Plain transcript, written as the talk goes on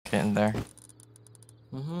Get in there.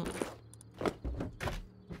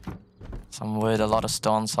 Some wood, a lot of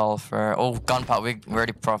stone, sulfur. Oh, gunpowder. We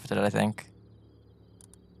already profited, I think.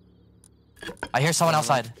 I hear someone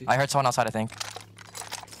outside. I heard someone outside, I think.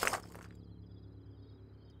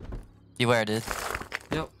 Beware, dude.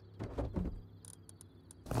 Yep.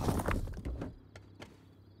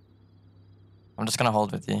 I'm just gonna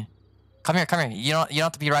hold with you. Come here, come here. You don't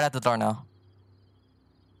have to be right at the door now.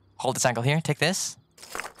 Hold this angle here. Take this.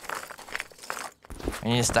 I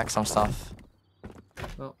need to stack some stuff.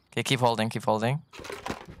 Oh. Okay, keep holding, keep holding.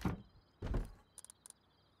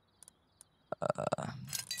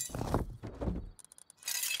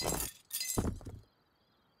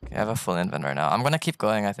 Okay, I have a full invent right now. I'm gonna keep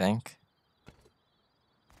going, I think.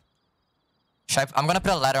 I'm gonna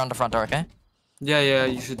put a ladder on the front door, okay? Yeah,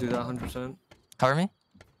 you should do that 100%. Cover me?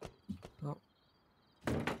 Oh.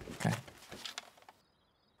 Okay.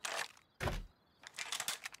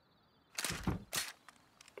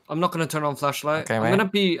 I'm not gonna turn on flashlight. Okay,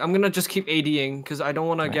 I'm gonna just keep ADing because I don't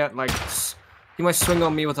want to get like. He might swing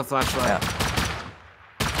on me with a flashlight. Yeah.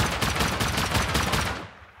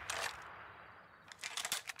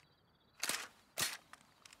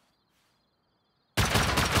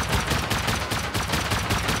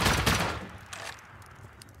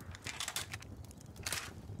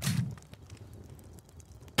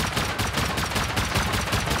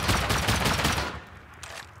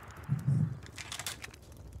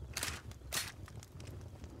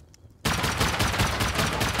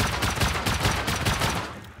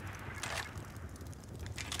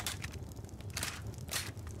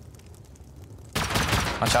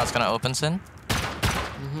 Watch out, it's gonna open soon.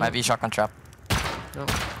 Might be shotgun trap. No.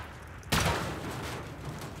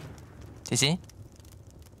 TC?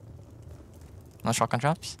 No shotgun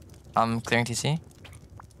traps? I'm clearing TC.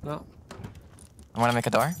 No. I'm gonna make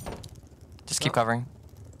a door. Just keep covering.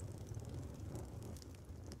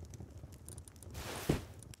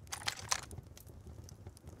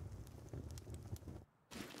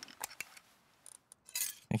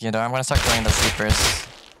 Making a door. I'm gonna start killing the sleepers.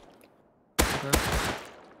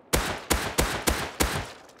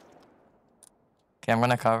 Okay, I'm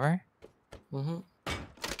gonna cover.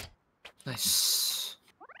 Nice.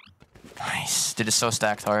 Nice. Dude, it's so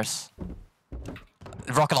stacked, horse.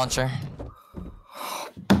 Rocket launcher.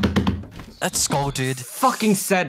 Let's go, dude. Fucking said